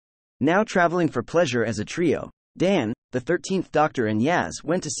Now traveling for pleasure as a trio, Dan, the 13th Doctor and Yaz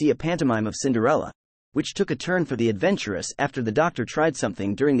went to see a pantomime of Cinderella, which took a turn for the adventurous after the Doctor tried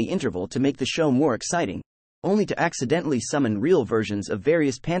something during the interval to make the show more exciting, only to accidentally summon real versions of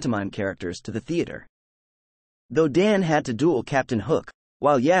various pantomime characters to the theater. Though Dan had to duel Captain Hook,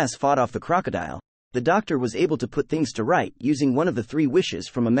 while Yaz fought off the crocodile, the Doctor was able to put things to right using one of the 3 wishes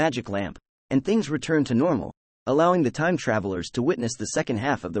from a magic lamp, and things returned to normal, allowing the time travelers to witness the second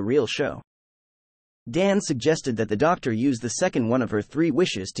half of the real show. Dan suggested that the Doctor use the second one of her 3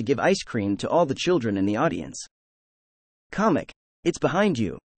 wishes to give ice cream to all the children in the audience. Comic. It's behind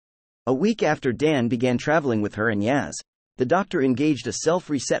you. A week after Dan began traveling with her and Yaz, the Doctor engaged a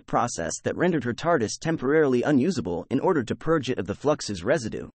self-reset process that rendered her TARDIS temporarily unusable in order to purge it of the Flux's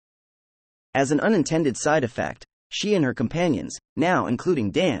residue. As an unintended side effect, she and her companions, now including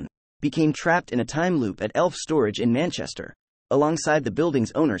Dan, became trapped in a time loop at Elf Storage in Manchester, alongside the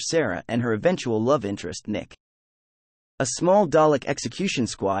building's owner Sarah and her eventual love interest Nick. A small Dalek execution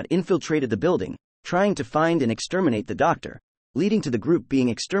squad infiltrated the building, trying to find and exterminate the Doctor, leading to the group being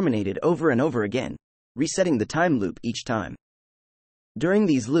exterminated over and over again, resetting the time loop each time. During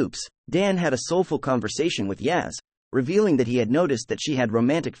these loops, Dan had a soulful conversation with Yaz, revealing that he had noticed that she had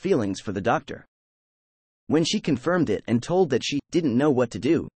romantic feelings for the Doctor. When she confirmed it and told that she didn't know what to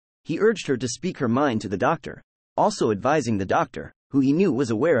do, he urged her to speak her mind to the Doctor, also advising the Doctor, who he knew was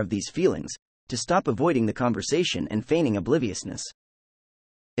aware of these feelings, to stop avoiding the conversation and feigning obliviousness.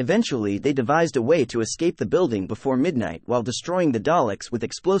 Eventually, they devised a way to escape the building before midnight while destroying the Daleks with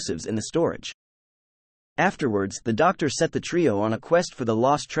explosives in the storage. Afterwards, the Doctor set the trio on a quest for the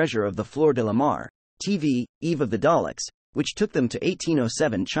lost treasure of the Fleur de la Mar, TV, Eve of the Daleks, which took them to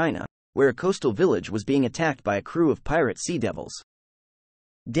 1807 China, where a coastal village was being attacked by a crew of pirate sea devils.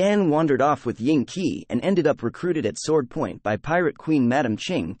 Dan wandered off with Ying Qi and ended up recruited at Sword Point by Pirate Queen Madame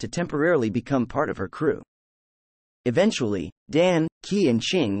Ching to temporarily become part of her crew. Eventually, Dan, Qi and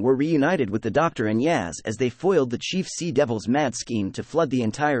Ching were reunited with the Doctor and Yaz as they foiled the Chief Sea Devil's mad scheme to flood the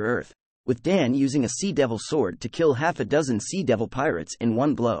entire Earth, with Dan using a Sea Devil sword to kill half a dozen Sea Devil pirates in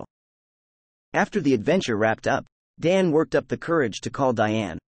one blow. After the adventure wrapped up, Dan worked up the courage to call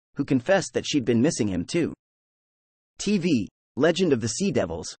Diane, who confessed that she'd been missing him too. TV, Legend of the Sea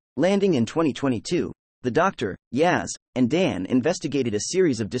Devils, landing in 2022, the Doctor, Yaz, and Dan investigated a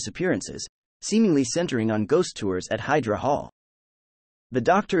series of disappearances, seemingly centering on ghost tours at Hydra Hall. The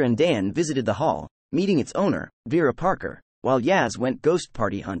Doctor and Dan visited the hall, meeting its owner, Vera Parker, while Yaz went ghost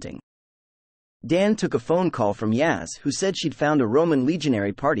party hunting. Dan took a phone call from Yaz who said she'd found a Roman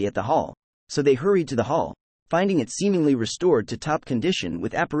legionary party at the hall, so they hurried to the hall, finding it seemingly restored to top condition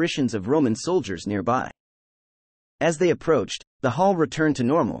with apparitions of Roman soldiers nearby. As they approached, the hall returned to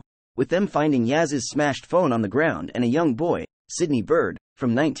normal, with them finding Yaz's smashed phone on the ground and a young boy, Sidney Bird,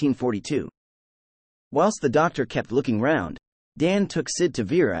 from 1942. Whilst the Doctor kept looking round, Dan took Sid to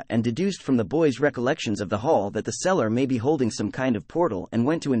Vera and deduced from the boy's recollections of the hall that the cellar may be holding some kind of portal and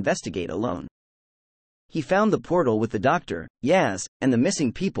went to investigate alone. He found the portal with the Doctor, Yaz, and the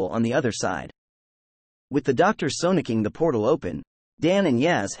missing people on the other side. With the Doctor sonicking the portal open, Dan and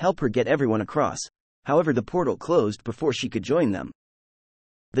Yaz help her get everyone across. However, the portal closed before she could join them.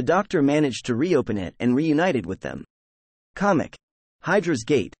 The Doctor managed to reopen it and reunited with them. Comic. Hydra's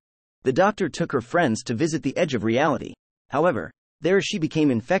Gate. The Doctor took her friends to visit the edge of reality. However, there she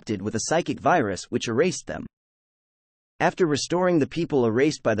became infected with a psychic virus which erased them. After restoring the people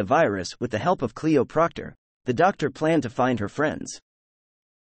erased by the virus with the help of Cleo Proctor, the Doctor planned to find her friends.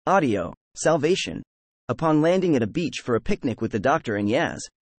 Audio. Salvation. Upon landing at a beach for a picnic with the Doctor and Yaz,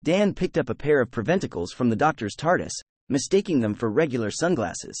 Dan picked up a pair of Preventicles from the Doctor's TARDIS, mistaking them for regular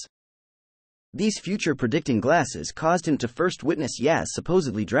sunglasses. These future-predicting glasses caused him to first witness Yaz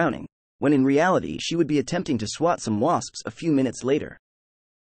supposedly drowning, when in reality she would be attempting to swat some wasps a few minutes later.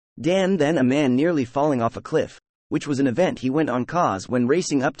 Dan then a man nearly falling off a cliff, which was an event he went on cause when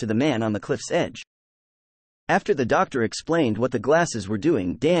racing up to the man on the cliff's edge. After the Doctor explained what the glasses were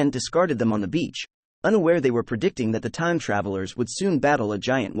doing, Dan discarded them on the beach, unaware they were predicting that the time travelers would soon battle a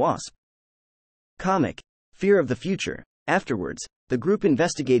giant wasp. Comic. Fear of the Future. Afterwards, the group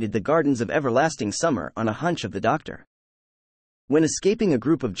investigated the Gardens of Everlasting Summer on a hunch of the Doctor. When escaping a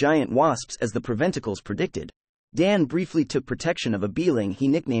group of giant wasps as the Preventicles predicted, Dan briefly took protection of a beeling he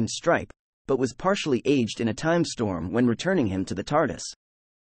nicknamed Stripe, but was partially aged in a time storm when returning him to the TARDIS.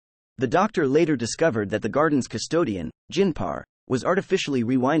 The Doctor later discovered that the garden's custodian, Jinpar, was artificially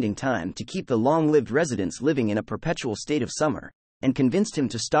rewinding time to keep the long-lived residents living in a perpetual state of summer, and convinced him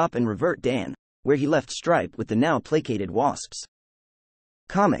to stop and revert Dan, where he left Stripe with the now placated wasps.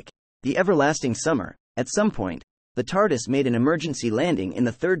 Comic. The Everlasting Summer. At some point, the TARDIS made an emergency landing in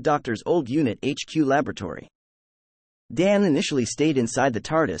the Third Doctor's old Unit HQ laboratory. Dan initially stayed inside the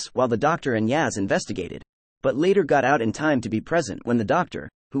TARDIS while the Doctor and Yaz investigated, but later got out in time to be present when the Doctor,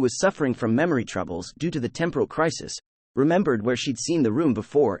 who was suffering from memory troubles due to the temporal crisis, remembered where she'd seen the room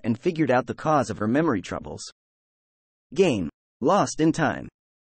before and figured out the cause of her memory troubles. Game. Lost in Time.